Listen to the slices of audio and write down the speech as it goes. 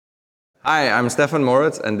Hi, I'm Stefan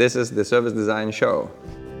Moritz, and this is the Service Design Show.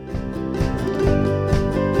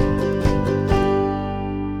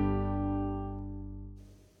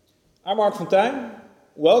 I'm Mark Fontijn.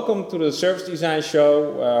 Welcome to the Service Design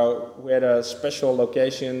Show. We had a special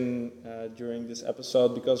location during this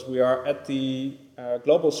episode because we are at the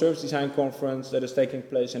Global Service Design Conference that is taking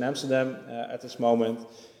place in Amsterdam at this moment.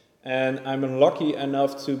 And I'm lucky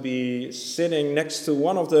enough to be sitting next to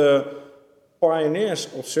one of the pioneers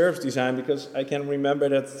of service design, because I can remember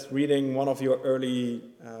that reading one of your early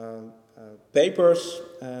papers,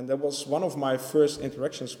 and that was one of my first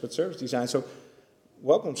interactions with service design. So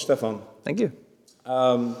welcome, Stefan. Thank you.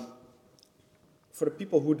 For the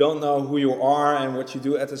people who don't know who you are and what you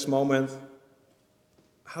do at this moment,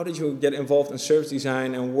 how did you get involved in service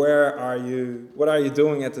design, and what are you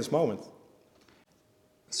doing at this moment?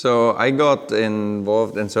 So I got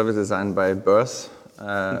involved in service design by birth.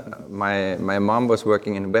 My mom was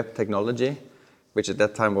working in web technology, which at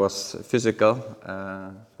that time was physical,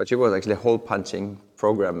 but she was actually hole punching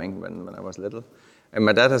programming when I was little. And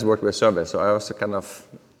my dad has worked with service, so I was kind of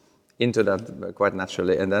into that quite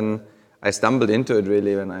naturally. And then I stumbled into it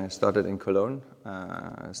really when I started in Cologne,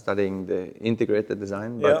 studying the integrated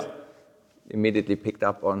design, but immediately picked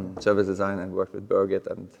up on service design and worked with Birgit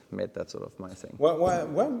and made that sort of my thing.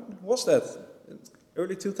 When was that?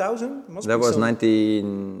 Early 2000? That was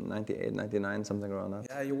 1998, 99, something around that.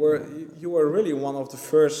 Yeah, you were really one of the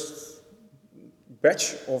first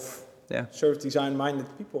batch of service design minded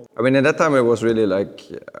people. I mean, at that time it was really like,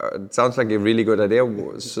 it sounds like a really good idea.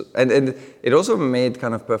 And it also made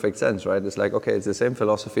kind of perfect sense, right? It's like, okay, it's the same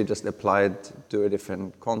philosophy just applied to a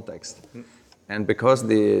different context. And because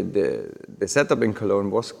the setup in Cologne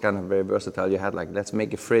was kind of very versatile, you had like, let's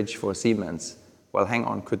make a fridge for Siemens. Well, hang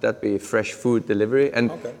on, could that be fresh food delivery?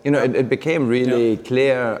 And it became really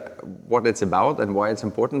clear what it's about and why it's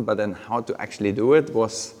important, but then how to actually do it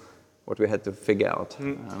was what we had to figure out.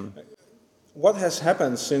 What has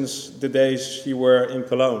happened since the days you were in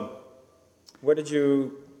Cologne? How did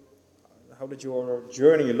your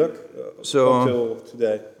journey look until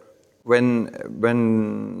today? When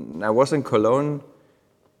I was in Cologne,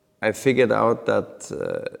 I figured out that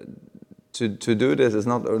to do this is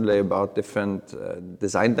not only about different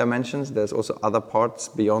design dimensions, there's also other parts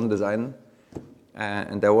beyond design.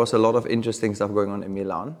 And there was a lot of interesting stuff going on in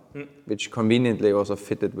Milan, which conveniently also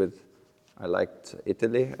fitted with, I liked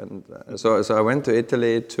Italy. And so I went to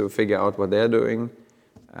Italy to figure out what they're doing,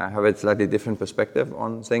 have a slightly different perspective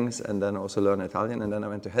on things, and then also learn Italian. And then I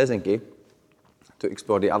went to Helsinki to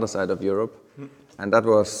explore the other side of Europe. And that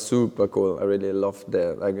was super cool. I really loved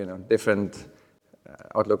the different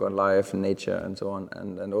outlook on life, nature, and so on,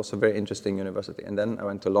 and also very interesting university. And then I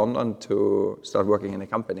went to London to start working in a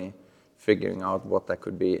company, figuring out what that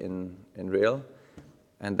could be in real.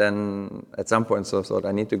 And then at some point, so I thought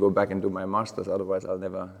I need to go back and do my master's, otherwise I'll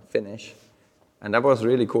never finish. And that was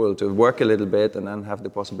really cool to work a little bit and then have the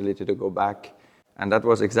possibility to go back. And that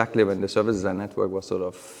was exactly when the Service Design Network was sort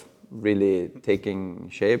of really taking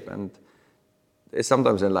shape. And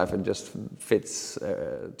sometimes in life it just fits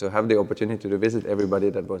to have the opportunity to visit everybody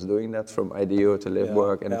that was doing that, from IDEO to Live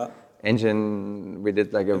Work and Engine. We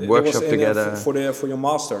did like a workshop together. For your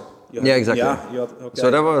master. Exactly. Yeah,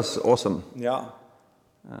 So that was awesome. Yeah.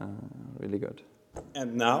 Really good.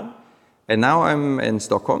 And now? And now I'm in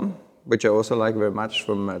Stockholm, which I also like very much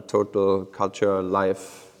from a total culture,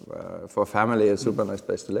 life, for family, a super nice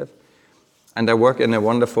place to live. And I work in a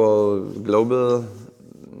wonderful global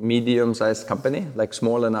medium-sized company, like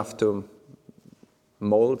small enough to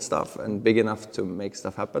mold stuff and big enough to make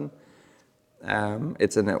stuff happen.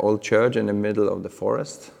 It's in an old church in the middle of the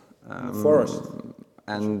forest.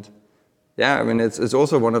 And yeah, I mean, it's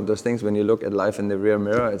also one of those things when you look at life in the rear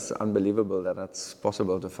mirror, it's unbelievable that that's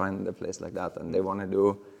possible to find a place like that. And they want to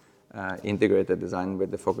do integrated design with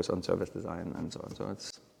the focus on service design and so on. So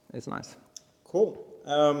it's nice. Cool.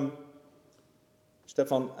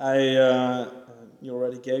 Stefan, you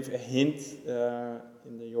already gave a hint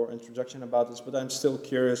in your introduction about this, but I'm still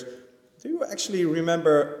curious. Do you actually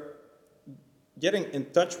remember getting in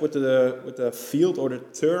touch with the field or the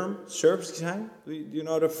term service design? Do you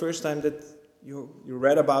know the first time that you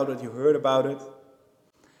read about it, you heard about it?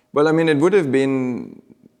 Well, I mean, it would have been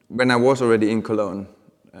when I was already in Cologne.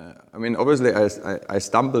 I mean, obviously, I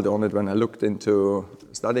stumbled on it when I looked into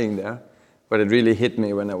studying there, but it really hit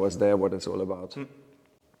me when I was there what it's all about.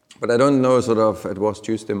 But I don't know, sort of, it was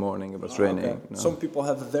Tuesday morning, it was raining. Okay. No. Some people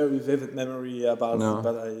have a very vivid memory about it,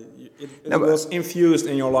 but it was infused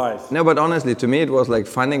in your life. No, but honestly, to me, it was like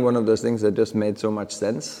finding one of those things that just made so much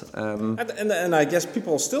sense. And I guess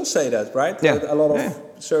people still say that, right? Yeah. A lot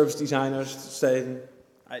of service designers say,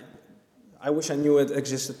 I wish I knew it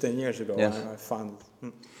existed 10 years ago. Yes. I found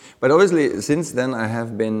it. But obviously, since then, I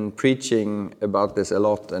have been preaching about this a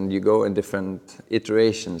lot, and you go in different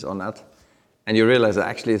iterations on that, and you realize that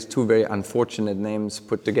actually it's two very unfortunate names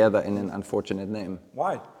put together in an unfortunate name.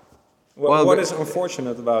 Why? Well, what is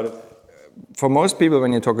unfortunate about it? For most people,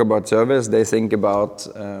 when you talk about service, they think about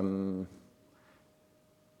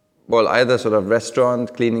either sort of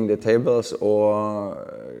restaurant, cleaning the tables,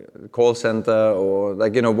 or call center, or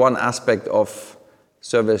one aspect of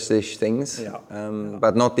service-ish things,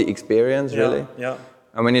 but not the experience really. Yeah.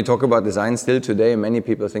 And when you talk about design still today, many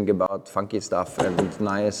people think about funky stuff and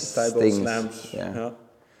nice Tables, things. lamps.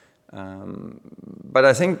 But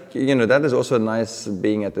I think, that is also nice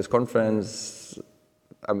being at this conference.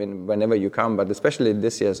 I mean, whenever you come, but especially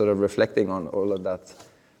this year, sort of reflecting on all of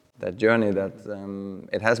that journey, that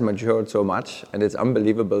it has matured so much, and it's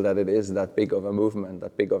unbelievable that it is that big of a movement,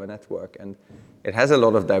 that big of a network. And it has a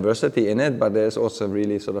lot of diversity in it, but there's also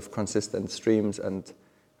really sort of consistent streams and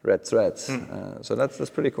red threads. So that's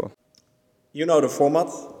pretty cool. You know the format.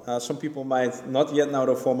 Some people might not yet know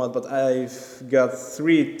the format, but I've got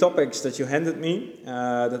 3 topics that you handed me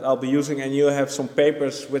that I'll be using, and you have some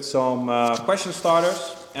papers with some question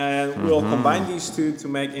starters, and we'll combine these two to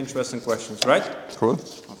make interesting questions, right? Cool.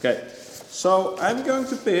 Okay. So I'm going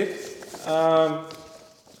to pick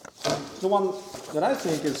the one that I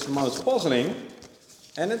think is most puzzling,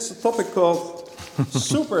 and it's a topic called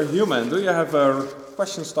superhuman. Do you have a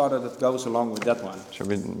question starter that goes along with that one? Shall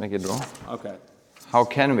we make it draw? Okay. How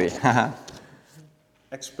can we?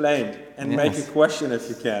 Explain and make a question if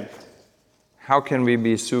you can. How can we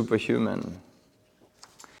be superhuman?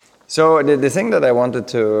 So the thing that I wanted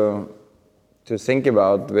to think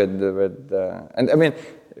about and I mean,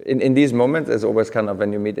 in these moments, there's always kind of,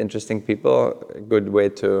 when you meet interesting people, a good way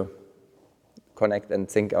to connect and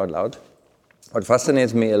think out loud. What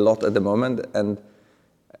fascinates me a lot at the moment, and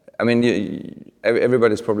I mean,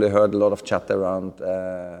 everybody's probably heard a lot of chat around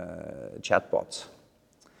chatbots.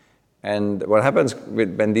 And what happens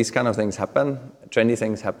when these kind of things happen, trendy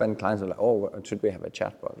things happen, clients are like, oh, should we have a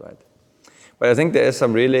chatbot, right? But I think there is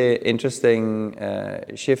some really interesting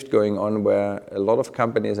shift going on where a lot of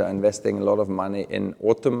companies are investing a lot of money in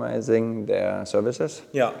automating their services.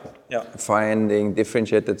 Yeah. Finding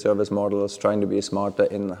differentiated service models, trying to be smarter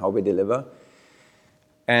in how we deliver.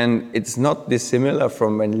 And it's not dissimilar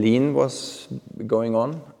from when Lean was going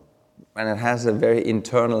on, and it has a very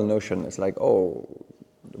internal notion. It's like, oh,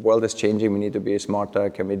 the world is changing, we need to be smarter,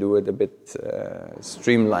 can we do it a bit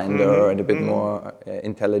streamlined and a bit more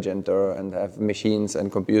intelligenter, and have machines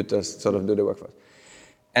and computers sort of do the work for us.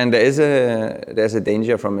 And there's a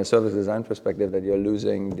danger from a service design perspective that you're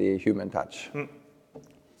losing the human touch.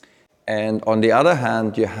 And on the other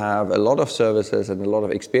hand, you have a lot of services and a lot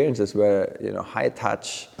of experiences where high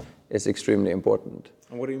touch is extremely important.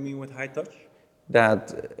 And what do you mean with high touch?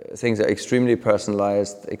 That things are extremely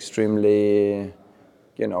personalized, extremely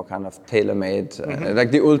kind of tailor-made.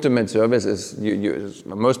 Like the ultimate service is,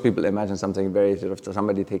 most people imagine something very sort of,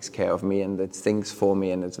 somebody takes care of me and it thinks for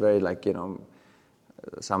me, and it's very like,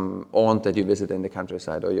 some aunt that you visit in the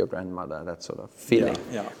countryside, or your grandmother, that sort of feeling.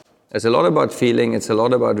 Yeah. It's a lot about feeling, it's a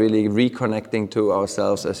lot about really reconnecting to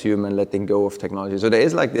ourselves as human, letting go of technology. So there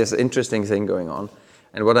is like this interesting thing going on.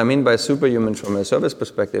 And what I mean by superhuman from a service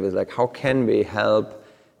perspective is like, how can we help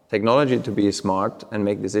technology to be smart and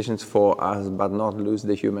make decisions for us, but not lose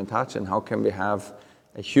the human touch? And how can we have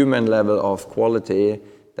a human level of quality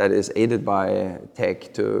that is aided by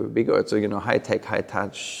tech to be good? So, high tech, high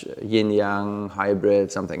touch, yin-yang,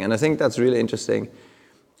 hybrid, something. And I think that's really interesting.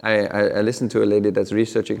 I listened to a lady that's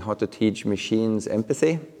researching how to teach machines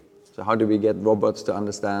empathy. So how do we get robots to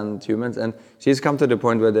understand humans? And she's come to the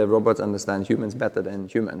point where the robots understand humans better than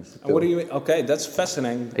humans. And what do you mean? Okay, that's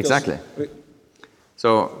fascinating. Exactly.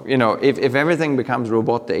 So, if everything becomes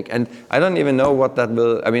robotic, and I don't even know what that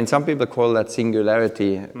will, I mean, some people call that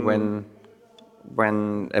singularity when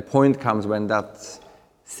a point comes when that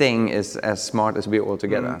thing is as smart as we all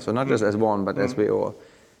together. So not just as one, but as we all.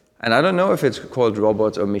 And I don't know if it's called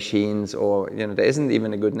robots or machines, or, there isn't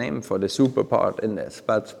even a good name for the super part in this.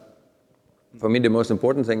 But for me, the most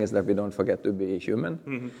important thing is that we don't forget to be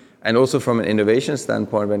human. And also from an innovation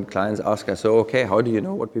standpoint, when clients ask us, so, okay, how do you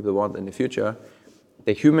know what people want in the future?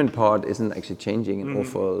 The human part isn't actually changing an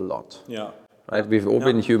awful lot. Yeah. Right? We've all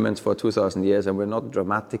been humans for 2,000 years, and we're not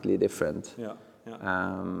dramatically different.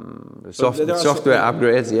 Software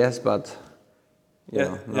upgrades, yes, but...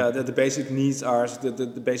 The basic needs are,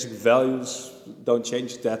 the basic values don't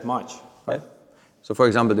change that much. Right. So for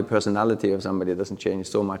example, the personality of somebody doesn't change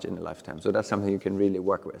so much in a lifetime. So that's something you can really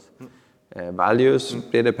work with. values.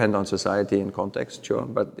 They depend on society and context, sure.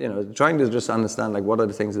 But trying to just understand like what are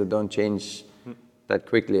the things that don't change that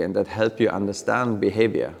quickly and that help you understand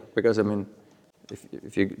behavior. Because I mean,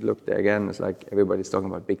 if you look there again, it's like everybody's talking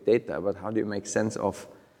about big data, but how do you make sense of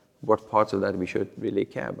what parts of that we should really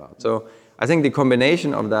care about? So I think the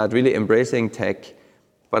combination of that, really embracing tech,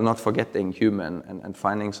 but not forgetting human and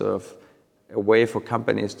finding sort of a way for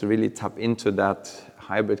companies to really tap into that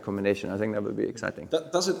hybrid combination, I think that will be exciting.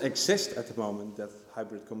 Does it exist at the moment, that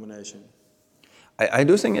hybrid combination? I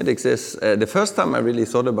do think it exists. The first time I really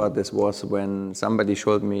thought about this was when somebody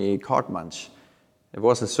showed me Card Munch. It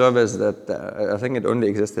was a service that I think it only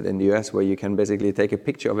existed in the US, where you can basically take a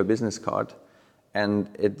picture of a business card and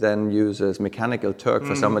it then uses Mechanical Turk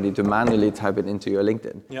for somebody to manually type it into your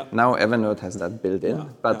LinkedIn. Yeah. Now Evernote has that built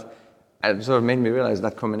in, but it sort of made me realize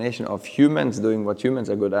that combination of humans doing what humans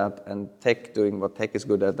are good at and tech doing what tech is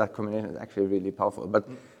good at, that combination is actually really powerful. But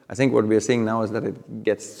I think what we are seeing now is that it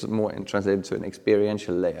gets more translated to an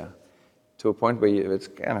experiential layer, to a point where it's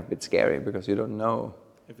kind of a bit scary because you don't know.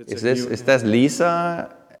 Is that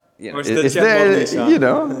Lisa? Or is there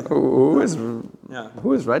Lisa?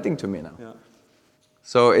 Who is writing to me now? Yeah.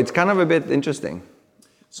 So it's kind of a bit interesting.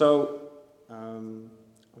 So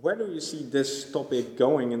where do you see this topic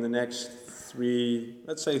going in the next 3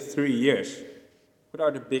 years? What are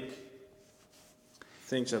the big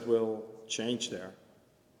things that will change there?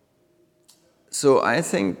 So I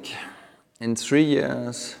think in 3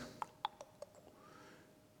 years,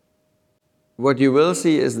 what you will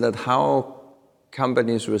see is that how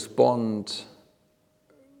companies respond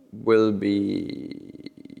will be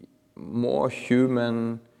more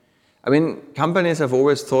human. I mean, companies have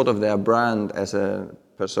always thought of their brand as a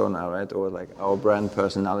persona, right? Or like our brand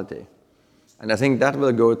personality. And I think that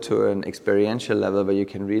will go to an experiential level where you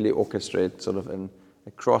can really orchestrate sort of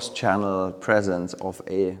a cross-channel presence of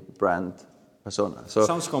a brand persona. So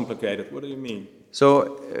sounds complicated. What do you mean?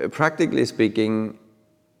 So practically speaking,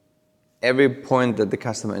 every point that the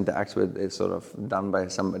customer interacts with is sort of done by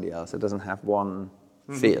somebody else. It doesn't have one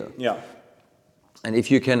feel. Yeah. And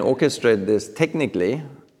if you can orchestrate this technically,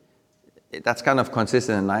 that's kind of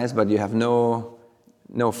consistent and nice, but you have no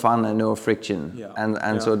fun and no friction.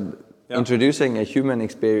 Yeah. So introducing a human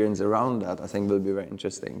experience around that, I think, will be very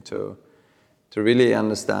interesting to really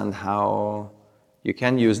understand how you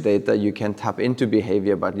can use data, you can tap into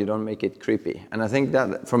behavior, but you don't make it creepy. And I think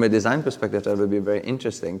that from a design perspective, that will be very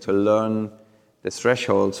interesting to learn the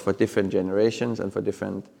thresholds for different generations and for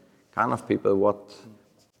different kind of people, what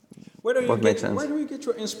makes sense. Where do you get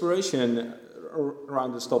your inspiration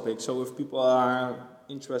around this topic? So if people are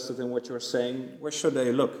interested in what you're saying, where should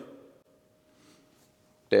they look?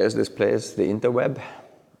 There's this place, the interweb.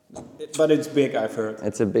 But it's big, I've heard.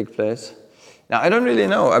 It's a big place. Now, I don't really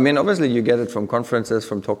know. I mean, obviously you get it from conferences,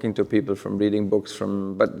 from talking to people, from reading books,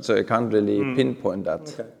 but so I can't really pinpoint that.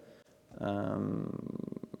 Okay.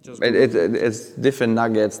 It's different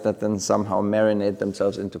nuggets that then somehow marinate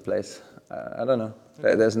themselves into place. I don't know.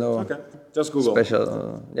 Okay. There's no Just Google.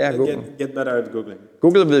 Special. Google. Get better at Googling.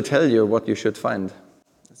 Google will tell you what you should find.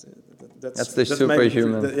 That's the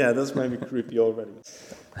superhuman. That's maybe creepy already.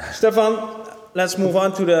 Stefan, let's move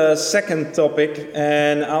on to the second topic,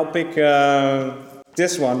 and I'll pick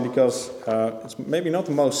this one because it's maybe not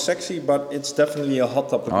the most sexy, but it's definitely a hot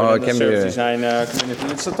topic in the service design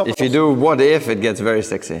community. It's a topic. If you do what if, it gets very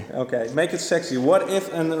sexy. Okay, make it sexy. What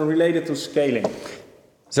if and related to scaling?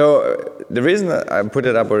 So the reason that I put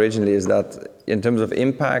it up originally is that in terms of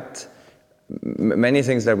impact, many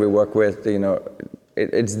things that we work with,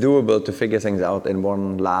 it's doable to figure things out in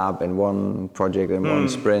one lab, in one project, in one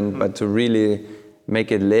sprint, but to really make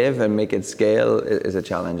it live and make it scale is a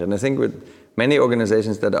challenge. And I think with many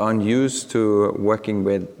organizations that aren't used to working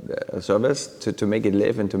with a service, to make it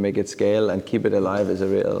live and to make it scale and keep it alive is a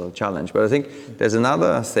real challenge. But I think there's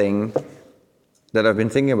another thing that I've been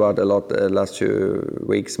thinking about a lot the last few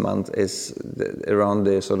weeks, months, is around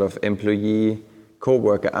the sort of employee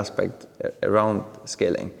co-worker aspect around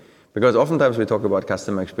scaling. Because oftentimes we talk about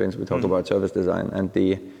customer experience, we talk about service design and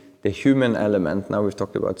the human element. Now we've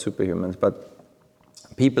talked about superhumans, but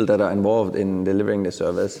people that are involved in delivering the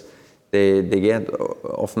service, they get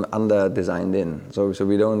often under-designed in. So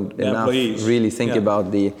we don't enough really think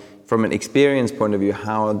about from an experience point of view,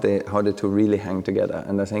 how the two really hang together.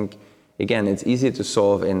 And I think, again, it's easy to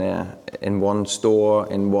solve in one store,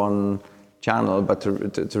 in one channel, but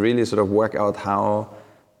to really sort of work out how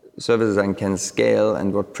service design can scale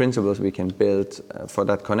and what principles we can build for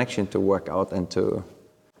that connection to work out and to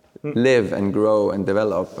live and grow and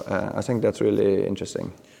develop. I think that's really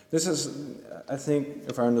interesting. This is, I think,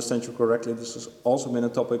 if I understand you correctly, this has also been a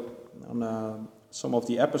topic on some of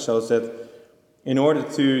the episodes that in order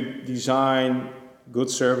to design good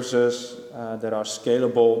services that are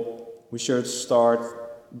scalable, we should start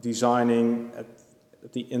designing at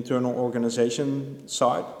the internal organization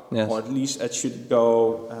side, Yes. or at least it should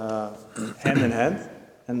go hand in hand.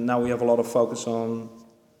 And now we have a lot of focus on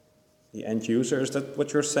the end user. Is that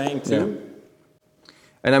what you're saying too? Yeah.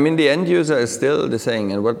 And I mean, the end user is still the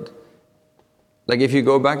same. And what, like if you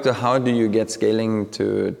go back to how do you get scaling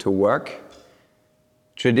to work,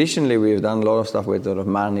 traditionally we've done a lot of stuff with sort of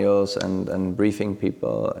manuals and briefing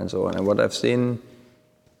people and so on. And what I've seen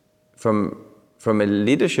from a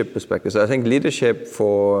leadership perspective, so I think leadership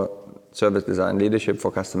for service design, leadership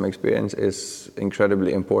for customer experience is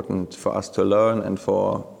incredibly important for us to learn and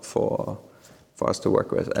for us to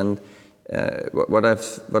work with. And what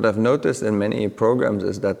I've noticed in many programs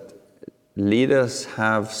is that leaders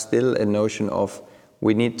have still a notion of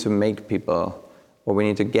we need to make people, or we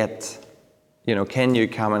need to get, can you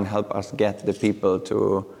come and help us get the people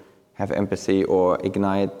to have empathy or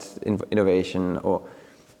ignite innovation,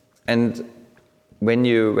 and when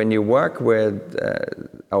you work with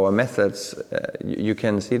our methods, you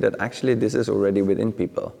can see that actually this is already within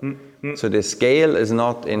people. Mm-hmm. So the scale is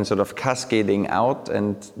not in sort of cascading out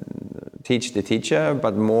and teach the teacher,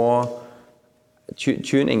 but more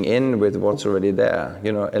tuning in with what's already there.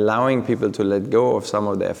 Allowing people to let go of some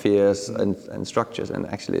of their fears and structures, and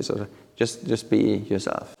actually sort of just be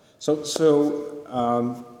yourself. So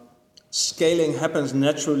scaling happens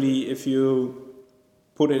naturally if you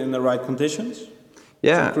put it in the right conditions.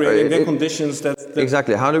 Yeah, so creating the conditions that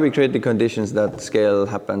exactly. How do we create the conditions that scale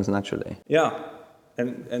happens naturally? Yeah,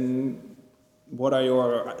 and what are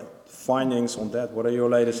your findings on that? What are your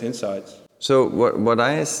latest insights? So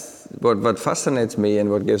what fascinates me and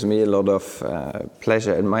what gives me a lot of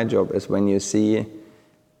pleasure in my job is when you see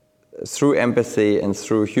through empathy and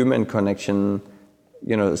through human connection,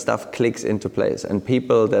 stuff clicks into place, and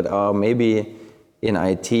people that are maybe in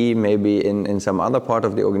IT, maybe in some other part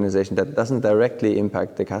of the organization that doesn't directly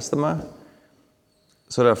impact the customer,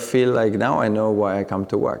 sort of feel like, now I know why I come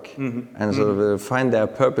to work, and sort of find their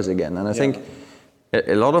purpose again. And I think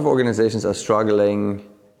a lot of organizations are struggling,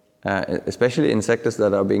 especially in sectors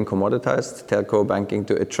that are being commoditized, telco, banking,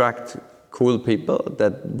 to attract cool people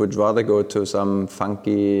that would rather go to some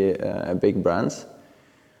funky big brands.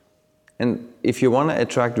 And if you want to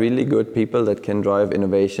attract really good people that can drive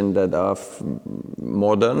innovation, that are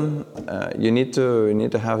modern, you need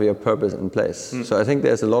to have your purpose in place. So I think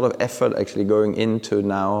there's a lot of effort actually going into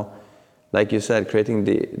now, like you said, creating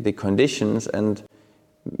the conditions, and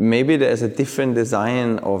maybe there's a different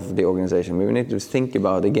design of the organization. Maybe we need to think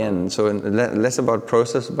about again. So less about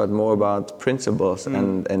process, but more about principles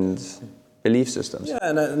and belief systems. Yeah,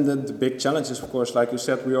 and the big challenge is, of course, like you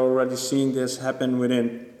said, we're already seeing this happen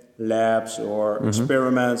within labs or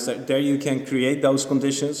experiments. There you can create those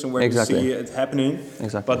conditions and where you see it happening.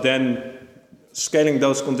 Exactly. But then scaling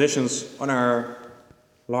those conditions on a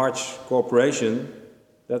large corporation,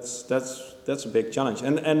 that's a big challenge.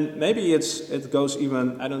 And maybe it goes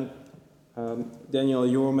even, Daniel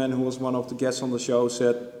Yourman, who was one of the guests on the show,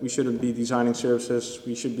 said we shouldn't be designing services,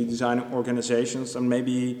 we should be designing organizations. And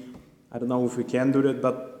maybe, I don't know if we can do that,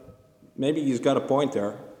 but maybe he's got a point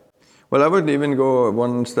there. Well, I would even go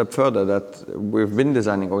one step further, that we've been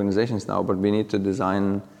designing organizations now, but we need to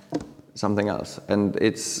design something else. And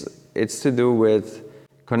it's to do with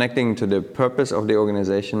connecting to the purpose of the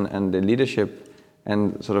organization and the leadership,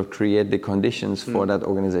 and sort of create the conditions for that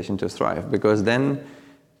organization to thrive. Because then,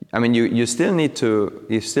 I mean, you still need to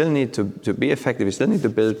be effective. You still need to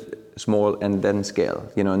build small and then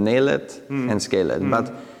scale. Nail it and scale it.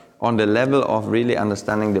 But on the level of really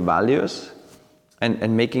understanding the values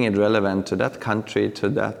and making it relevant to that country, to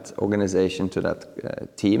that organization, to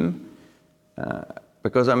that team.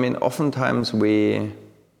 Because I mean, oftentimes we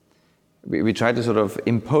try to sort of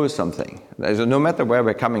impose something. So no matter where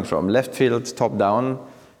we're coming from, left field, top down,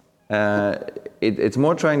 it's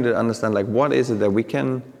more trying to understand, like, what is it that we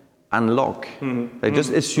can unlock? Like,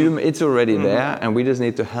 just assume it's already there, and we just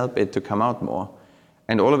need to help it to come out more.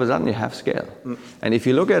 And all of a sudden you have scale. And if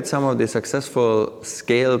you look at some of the successful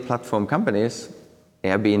scale platform companies,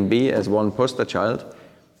 Airbnb as one poster child,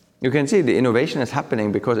 you can see the innovation is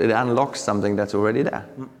happening because it unlocks something that's already there.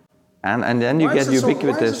 And then you get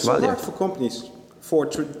ubiquitous value. Why is it so hard for companies, for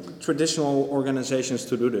traditional organizations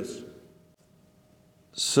to do this?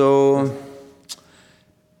 So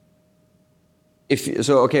if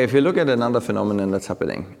you look at another phenomenon that's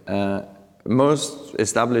happening, most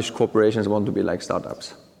established corporations want to be like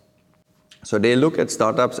startups. So they look at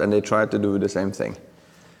startups and they try to do the same thing,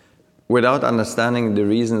 without understanding the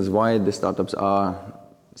reasons why the startups are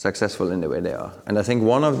successful in the way they are. And I think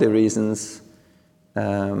one of the reasons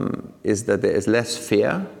is that there is less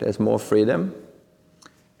fear, there's more freedom.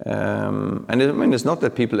 And I mean, it's not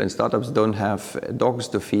that people in startups don't have dogs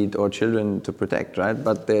to feed or children to protect, right?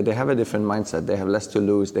 But they have a different mindset. They have less to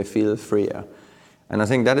lose. They feel freer. And I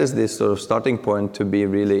think that is this sort of starting point to be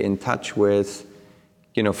really in touch with,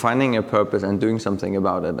 finding a purpose and doing something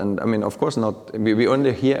about it. And I mean, of course not, we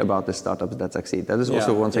only hear about the startups that succeed. That is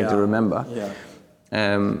also one thing to remember. Yeah.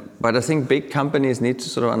 But I think big companies need to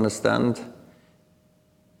sort of understand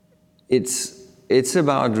it's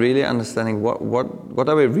about really understanding what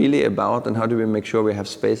are we really about, and how do we make sure we have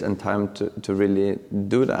space and time to really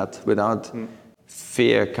do that without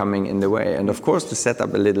fear coming in the way. And of course, to set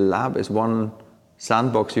up a little lab is one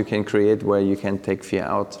sandbox you can create where you can take fear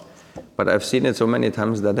out. But I've seen it so many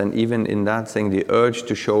times that then even in that thing, the urge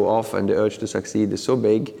to show off and the urge to succeed is so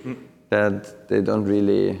big that they don't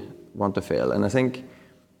really want to fail. And I think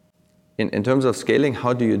in terms of scaling,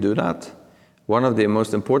 how do you do that? One of the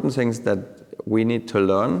most important things that we need to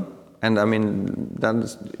learn, and I mean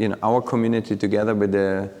that's our community together with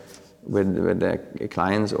the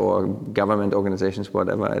clients or government organizations,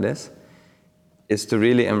 whatever it is to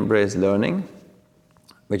really embrace learning,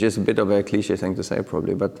 which is a bit of a cliche thing to say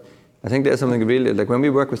probably, but I think there's something really, like when we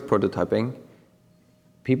work with prototyping,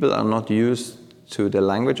 people are not used to the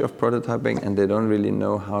language of prototyping and they don't really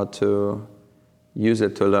know how to use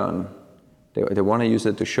it to learn. They want to use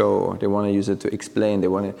it to show, they want to use it to explain, they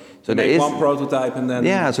want to... So there is one prototype and then...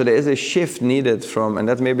 Yeah, so there is a shift needed from, and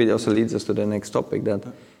that maybe also leads us to the next topic, that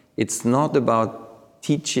it's not about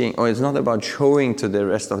teaching, or it's not about showing to the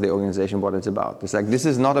rest of the organization what it's about. It's like, this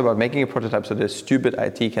is not about making a prototype so the stupid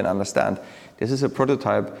IT can understand. This is a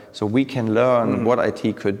prototype so we can learn what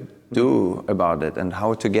IT could do about it and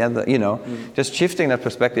how together, just shifting that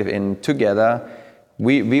perspective in together,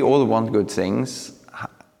 we all want good things.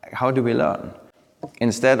 How do we learn?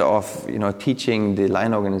 Instead of teaching the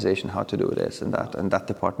line organization how to do this and that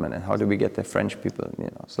department, and how do we get the French people?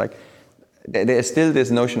 It's like there is still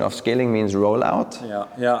this notion of scaling means roll out.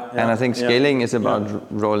 Yeah. And I think scaling is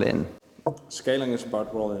about roll in. Scaling is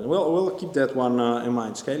about roll in. We'll keep that one in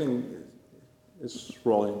mind. Scaling is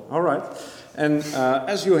rolling. All right. And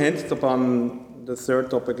as you hinted upon the third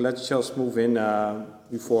topic, let's just move in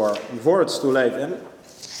before it's too late. And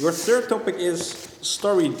your third topic is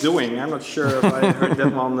story doing. I'm not sure if I heard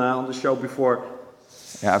that one on the show before.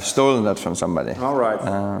 Yeah, I've stolen that from somebody. All right.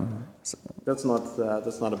 That's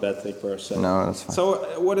not a bad thing per se. No, that's fine.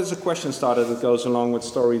 So, what is the question starter that goes along with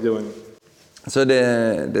story doing? So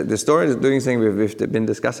the story doing thing we've been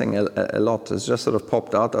discussing a lot has just sort of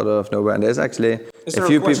popped out of nowhere, and there's actually a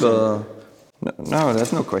few people. No,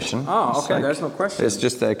 there's no question. Oh, okay. There's no question. It's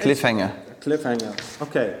just a cliffhanger. A cliffhanger.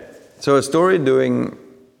 Okay. So story doing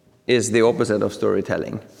is the opposite of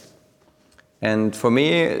storytelling. And for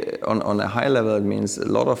me, on a high level, it means a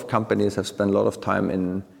lot of companies have spent a lot of time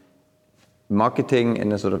in marketing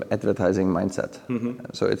and a sort of advertising mindset.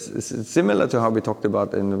 So it's similar to how we talked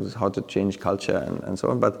about in how to change culture and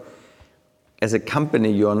so on. But as a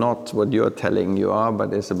company, you are not what you're telling you are,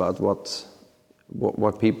 but it's about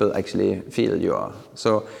what people actually feel you are.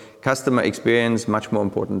 So customer experience much more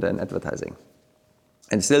important than advertising.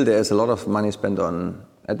 And still there is a lot of money spent on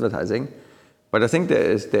advertising, but I think there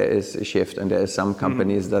is a shift, and there is some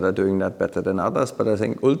companies that are doing that better than others. But I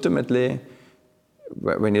think ultimately,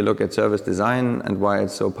 when you look at service design and why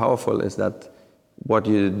it's so powerful, is that what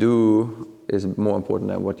you do is more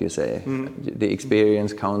important than what you say. The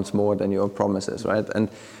experience counts more than your promises, right? And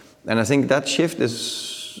I think that shift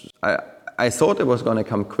is, I thought it was going to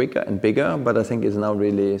come quicker and bigger, but I think it's now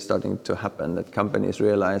really starting to happen, that companies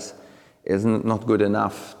realize it's not good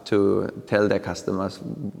enough to tell their customers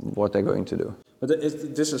what they're going to do. But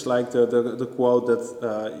this is like the quote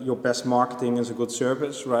that your best marketing is a good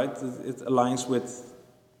service, right? It aligns with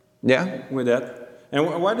that.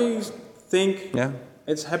 And why do you think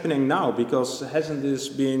it's happening now? Because hasn't this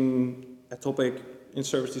been a topic in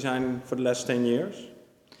service design for the last 10 years?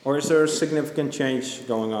 Or is there a significant change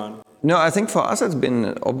going on? No, I think for us it's been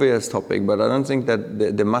an obvious topic, but I don't think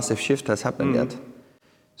that the massive shift has happened yet.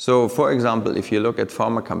 So, for example, if you look at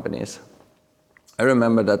pharma companies, I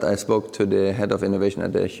remember that I spoke to the head of innovation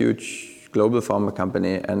at a huge global pharma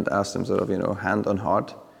company and asked him sort of, hand on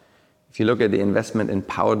heart, if you look at the investment in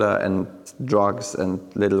powder and drugs and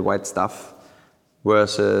little white stuff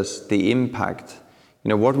versus the impact,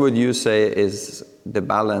 what would you say is the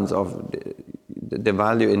balance of the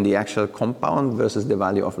value in the actual compound versus the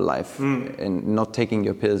value of life and not taking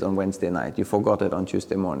your pills on Wednesday night, you forgot it on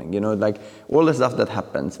Tuesday morning, like all the stuff that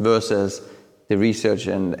happens versus the research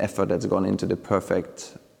and effort that's gone into the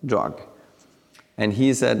perfect drug. And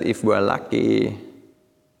he said, if we're lucky,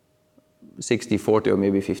 60-40 or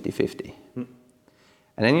maybe 50-50. And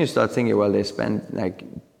then you start thinking, well, they spend like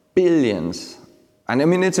billions. And I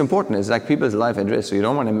mean, it's important. It's like people's life at risk. So you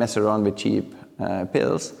don't want to mess around with cheap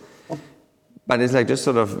pills. But it's like just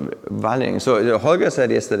sort of valuing. So Holger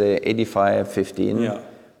said yesterday, 85-15. Yeah.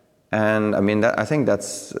 And I mean, I think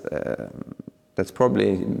that's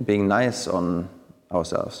probably being nice on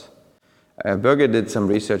ourselves. Berger did some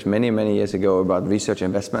research many years ago about research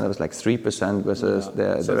investment. It was like 3% versus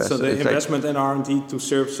the rest. So the investment in R&D to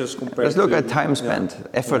services compared to... Let's look at time spent,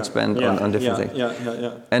 effort spent on different things.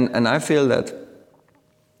 Yeah. And I feel that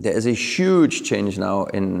there is a huge change now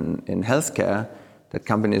in healthcare that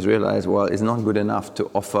companies realize, well, it's not good enough to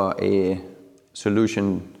offer a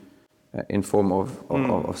solution in form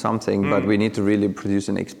of something, but we need to really produce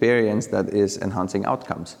an experience that is enhancing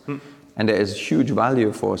outcomes. And there is huge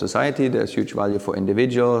value for society, there's huge value for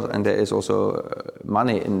individuals, and there is also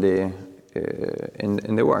money in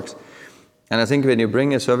the works. And I think when you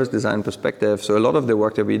bring a service design perspective, so a lot of the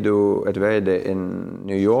work that we do at Veride in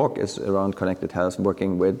New York is around connected health,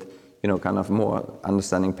 working with, kind of more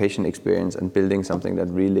understanding patient experience and building something that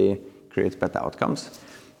really creates better outcomes.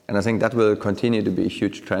 And I think that will continue to be a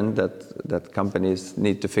huge trend that companies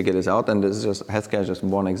need to figure this out. And this is just, healthcare is just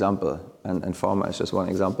one example, and pharma is just one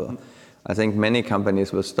example. I think many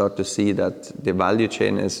companies will start to see that the value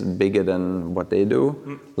chain is bigger than what they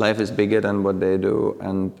do. Life is bigger than what they do.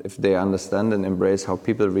 And if they understand and embrace how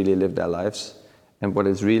people really live their lives and what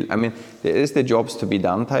is real, I mean, there is the jobs to be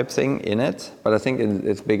done type thing in it, but I think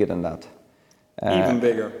it's bigger than that. Even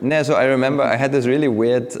bigger. No, so I remember I had this really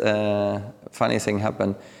weird, funny thing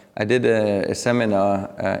happen. I did a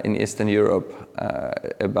seminar in Eastern Europe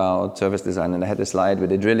about service design, and I had a slide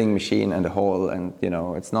with a drilling machine and a hole, and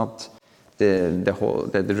it's not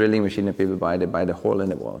the drilling machine that people buy, they buy the hole in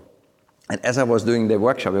the wall. And as I was doing the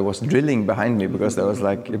workshop, it was drilling behind me because there was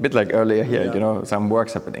like a bit like earlier here, some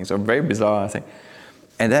works happening. So very bizarre thing.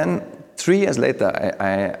 And then 3 years later,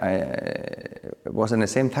 I was in the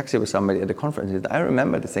same taxi with somebody at the conference. He said, I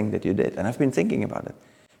remember the thing that you did, and I've been thinking about it.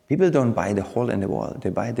 People don't buy the hole in the wall; they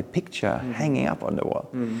buy the picture hanging up on the wall.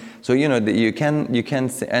 So you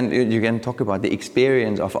can talk about the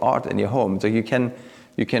experience of art in your home. So you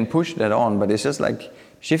can push that on, but it's just like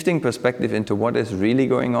shifting perspective into what is really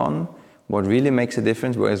going on, what really makes a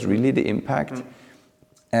difference, where is really the impact,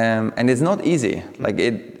 and it's not easy. Like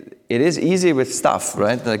it is easy with stuff,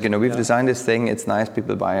 right? Like we've designed this thing; it's nice,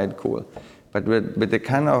 people buy it, cool. But with the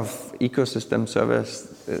kind of ecosystem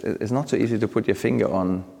service, it's not so easy to put your finger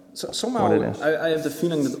on. So somehow, I have the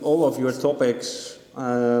feeling that all of your topics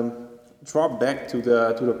drop back to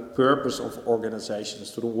the purpose of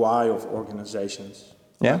organizations, to the why of organizations.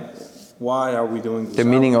 Yeah. Why are we doing this? The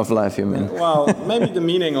meaning of life, you mean? Well, maybe the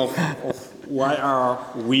meaning of why are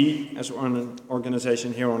we as an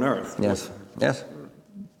organization here on Earth? Yes.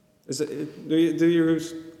 Do you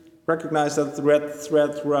recognize that red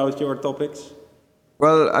thread throughout your topics?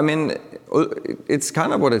 Well, I mean, it's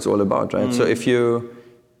kind of what it's all about, right? So if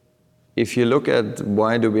you look at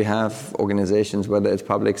why do we have organizations, whether it's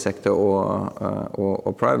public sector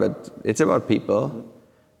or private, it's about people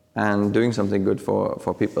and doing something good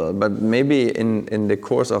for people. But maybe in the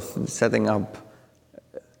course of setting up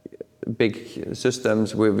big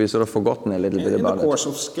systems, we've sort of forgotten a little bit about it. In the course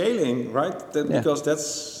of scaling, right?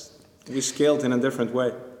 Because we scaled in a different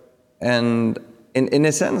way. And in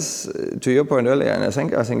a sense, to your point earlier, and I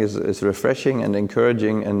think it's refreshing and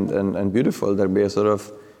encouraging and beautiful that we are sort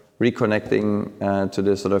of reconnecting to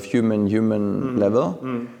this sort of human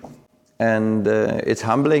level. And it's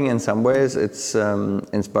humbling in some ways, it's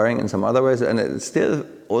inspiring in some other ways, and it's still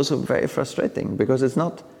also very frustrating because it's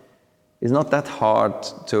not that hard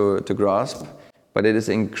to grasp, but it is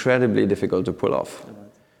incredibly difficult to pull off.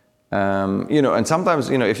 And sometimes,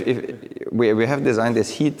 if we have designed this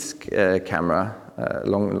heat camera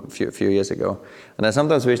few years ago, and I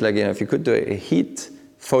sometimes wish, like, if you could do a heat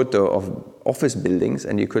photo of office buildings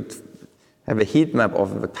and you could have a heat map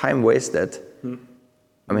of the time wasted.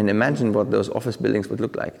 I mean, imagine what those office buildings would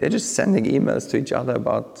look like. They're just sending emails to each other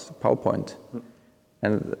about PowerPoint,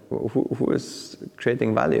 and who is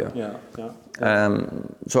creating value?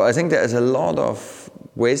 So I think there is a lot of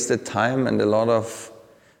wasted time and a lot of,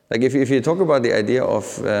 like, if you talk about the idea of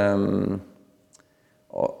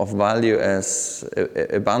value as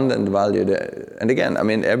abundant value, and again, I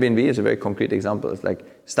mean, Airbnb is a very concrete example. It's like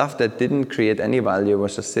stuff that didn't create any value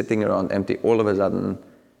was just sitting around empty, all of a sudden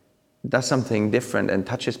does something different and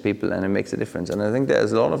touches people and it makes a difference. And I think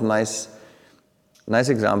there's a lot of nice nice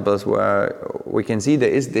examples where we can see there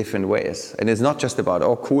is different ways. And it's not just about,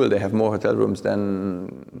 oh, cool, they have more hotel rooms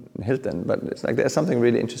than Hilton, but it's like there's something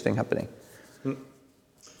really interesting happening.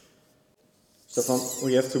 Stefan,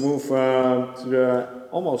 we have to move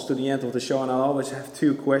almost to the end of the show, and I always have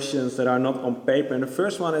two questions that are not on paper. And the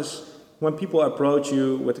first one is, when people approach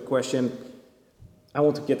you with the question, I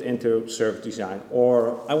want to get into service design,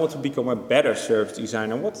 or I want to become a better service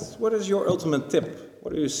designer, what is your ultimate tip?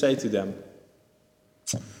 What do you say to them?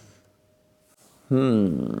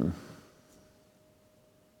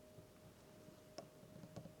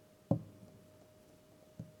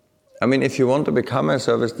 I mean, if you want to become a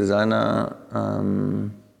service designer,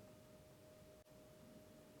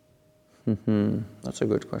 that's a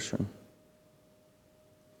good question.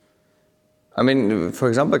 I mean, for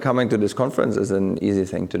example, coming to this conference is an easy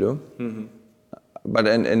thing to do. But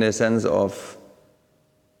in a sense of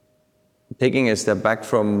taking a step back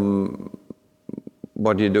from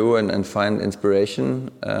what you do and find inspiration.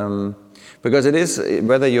 Because it is,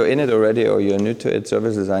 whether you're in it already or you're new to it,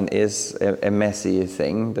 service design is a messy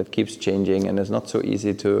thing that keeps changing, and it's not so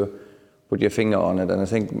easy to put your finger on it. And I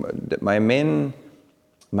think my main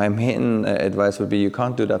advice would be you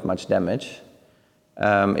can't do that much damage.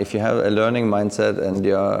 If you have a learning mindset and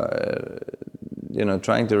you're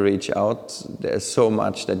trying to reach out, there's so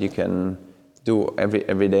much that you can do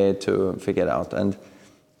every day to figure it out. And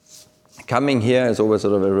coming here is always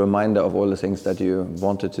sort of a reminder of all the things that you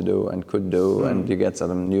wanted to do and could do, and you get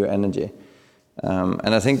some new energy.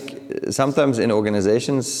 And I think sometimes in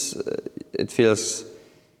organizations, it feels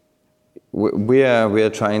we are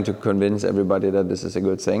trying to convince everybody that this is a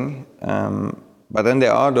good thing. But then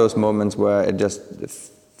there are those moments where it just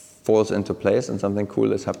falls into place and something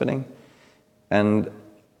cool is happening. And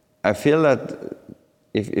I feel that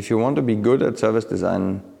if you want to be good at service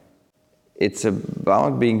design, it's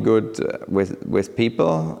about being good with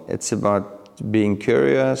people. It's about being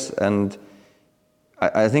curious, and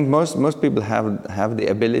I think most people have the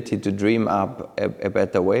ability to dream up a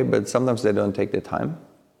better way, but sometimes they don't take the time.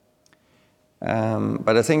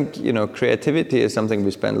 But I think creativity is something we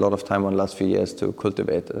spent a lot of time on the last few years to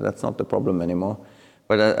cultivate. That's not the problem anymore.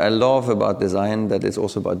 But I love about design that it's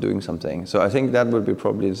also about doing something. So I think that would be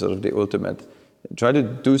probably sort of the ultimate. Try to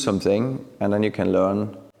do something, and then you can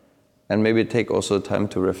learn. And maybe take also time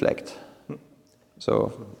to reflect.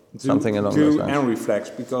 So something along those lines. Do and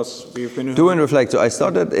reflect, because we've been... Do and reflect. So I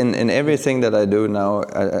started in everything that I do now,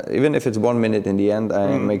 even if it's 1 minute in the end,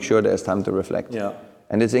 I make sure there's time to reflect. Yeah.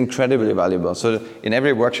 And it's incredibly valuable. So in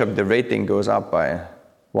every workshop, the rating goes up by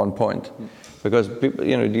 1 point. Because people,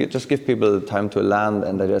 you just give people time to land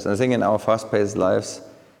and digest. And I think in our fast-paced lives,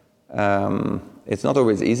 it's not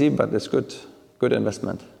always easy, but it's good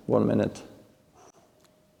investment, 1 minute.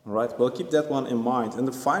 All right, well, keep that one in mind. And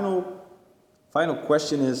the final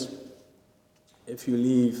question is, if you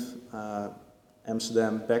leave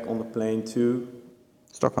Amsterdam back on the plane to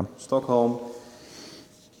Stockholm,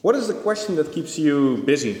 what is the question that keeps you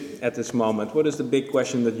busy at this moment? What is the big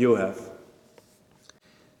question that you have?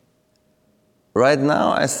 Right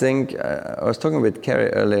now, I think, I was talking with Carrie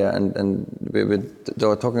earlier, and they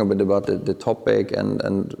were talking a bit about the topic,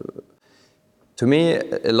 and to me,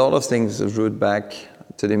 a lot of things root back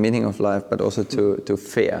to the meaning of life, but also to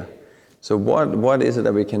fear. So what is it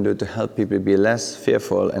that we can do to help people be less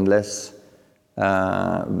fearful and less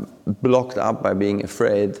blocked up by being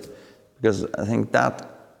afraid? Because I think that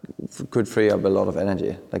could free up a lot of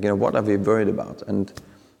energy. Like, what are we worried about? And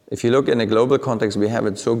if you look in a global context, we have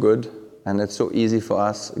it so good, and it's so easy for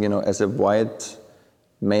us, as a white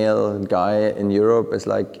male guy in Europe, it's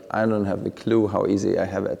like, I don't have a clue how easy I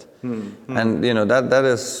have it. And that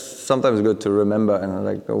is sometimes good to remember, and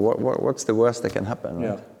like, what's the worst that can happen?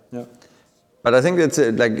 Right? Yeah. But I think it's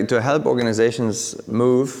like to help organizations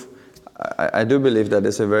move, I do believe that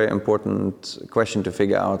it's a very important question to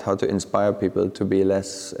figure out how to inspire people to be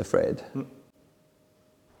less afraid.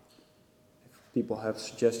 If people have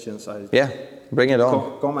suggestions, bring it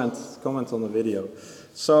on. Comment on the video.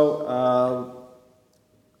 So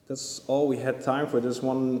that's all we had time for. There's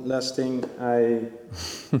one last thing I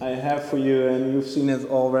have for you, and you've seen it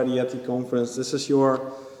already at the conference. This is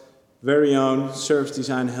your very own service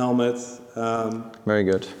design helmet. Very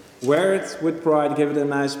good. Wear it with pride. Give it a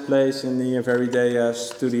nice place in the Everyday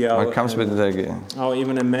studio. It comes with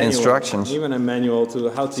even a manual. Instructions. Even a manual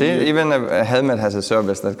to how to. See, even a helmet has a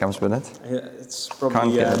service that comes with it. It's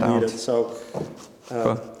probably needed. So,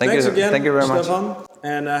 cool. Thanks again, thank you very much, Stefan,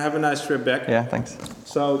 and have a nice trip back. Yeah, thanks.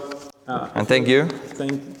 So, and thank you.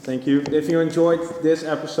 Thank you. If you enjoyed this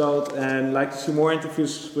episode and like to see more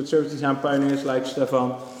interviews with service design pioneers like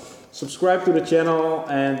Stefan, subscribe to the channel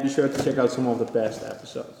and be sure to check out some of the past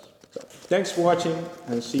episodes. So, thanks for watching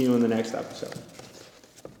and see you in the next episode.